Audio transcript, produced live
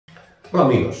Hola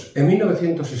amigos, en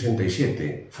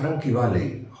 1967 Frankie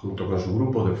Valli, junto con su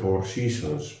grupo The Four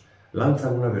Seasons,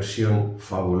 lanzan una versión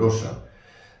fabulosa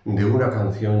de una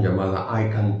canción llamada I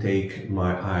Can't Take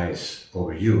My Eyes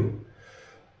Over You.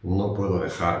 No puedo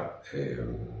dejar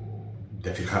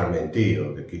de fijarme en ti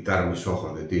o de quitar mis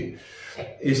ojos de ti.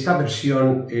 Esta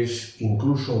versión es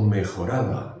incluso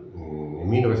mejorada. En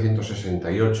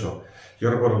 1968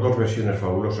 yo recuerdo dos versiones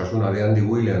fabulosas, una de Andy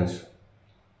Williams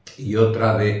y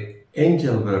otra de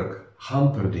Engelbert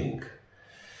Humperdinck.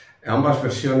 Ambas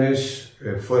versiones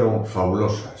fueron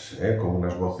fabulosas, con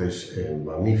unas voces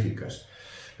magníficas.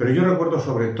 Pero yo recuerdo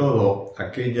sobre todo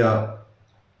aquella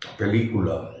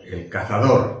película, El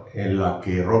Cazador, en la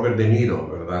que Robert De Niro,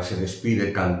 ¿verdad?, se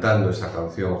despide cantando esta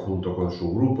canción junto con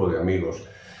su grupo de amigos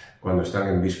cuando están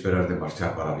en vísperas de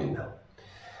marchar para Vietnam.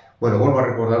 Bueno, vuelvo a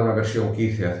recordar una versión que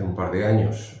hice hace un par de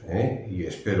años, y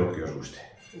espero que os guste.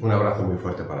 Un abrazo muy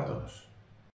fuerte para todos.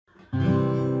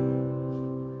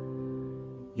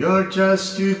 You're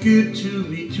just too good to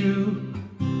be true.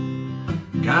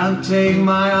 Can't take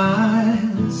my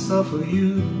eyes off of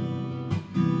you.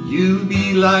 You'll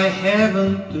be like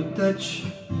heaven to touch.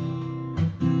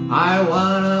 I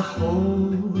wanna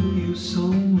hold you so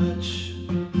much.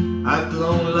 At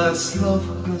long last love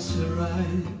has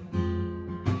arrived.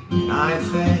 I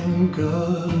thank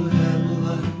God I'm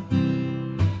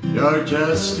alive. You're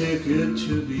just too good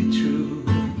to be true.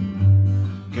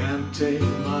 Can't take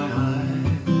my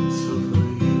eyes off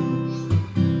of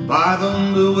you.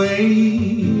 Pardon the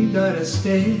way that I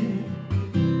stare.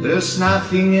 There's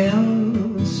nothing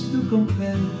else to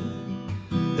compare.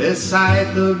 The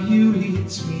sight of you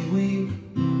leads me weak.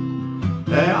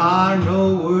 There are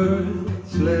no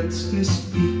words left to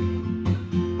speak.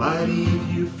 But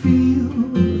if you feel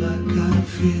like I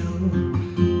feel,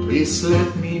 please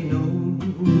let me know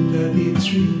that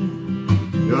it's real.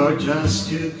 You're just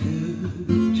too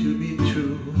good to be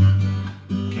true.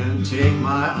 Can't take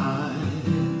my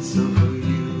eyes off of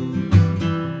you.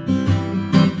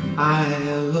 I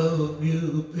love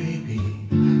you, baby,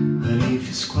 and if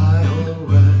it's quite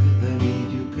alright, I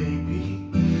need you, baby,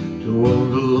 to all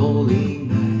the lonely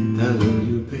night. I love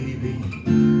you, baby.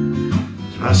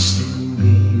 Trust in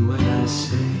me when I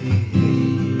say,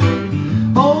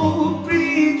 oh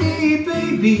pretty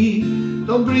baby,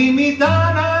 don't bring me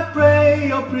down, I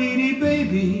pray. Oh pretty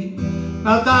baby,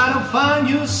 now that I find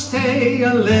you, stay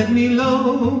and let me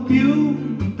love you,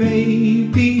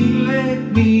 baby,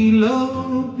 let me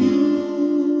love you.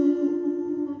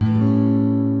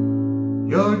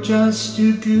 You're just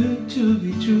too good to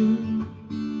be true.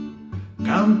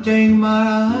 Can't take my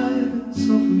eyes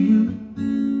off of you.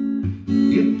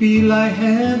 You'd be like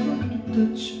heaven to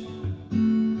touch.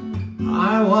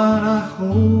 I wanna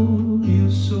hold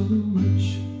you so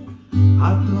much.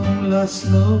 At long last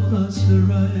love has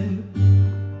arrived.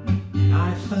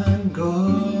 I thank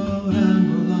God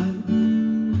I'm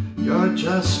alive. You're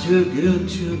just too good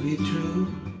to be true.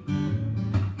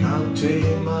 Can't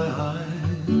take my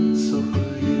eyes off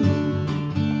of you.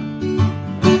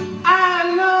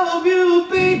 I love you,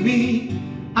 baby,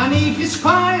 and if it's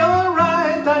quite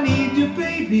alright, I need you,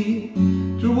 baby,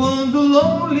 to warm the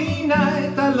lonely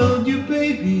night. I love you,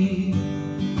 baby.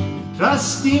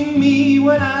 Trust in me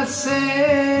when I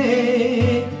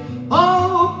say,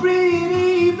 oh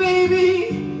pretty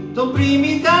baby, don't bring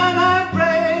me down, I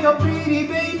pray. Oh pretty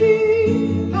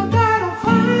baby, now that I'll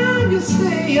find you,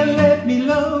 stay and let me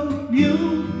love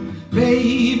you,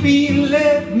 baby,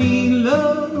 let me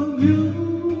love you.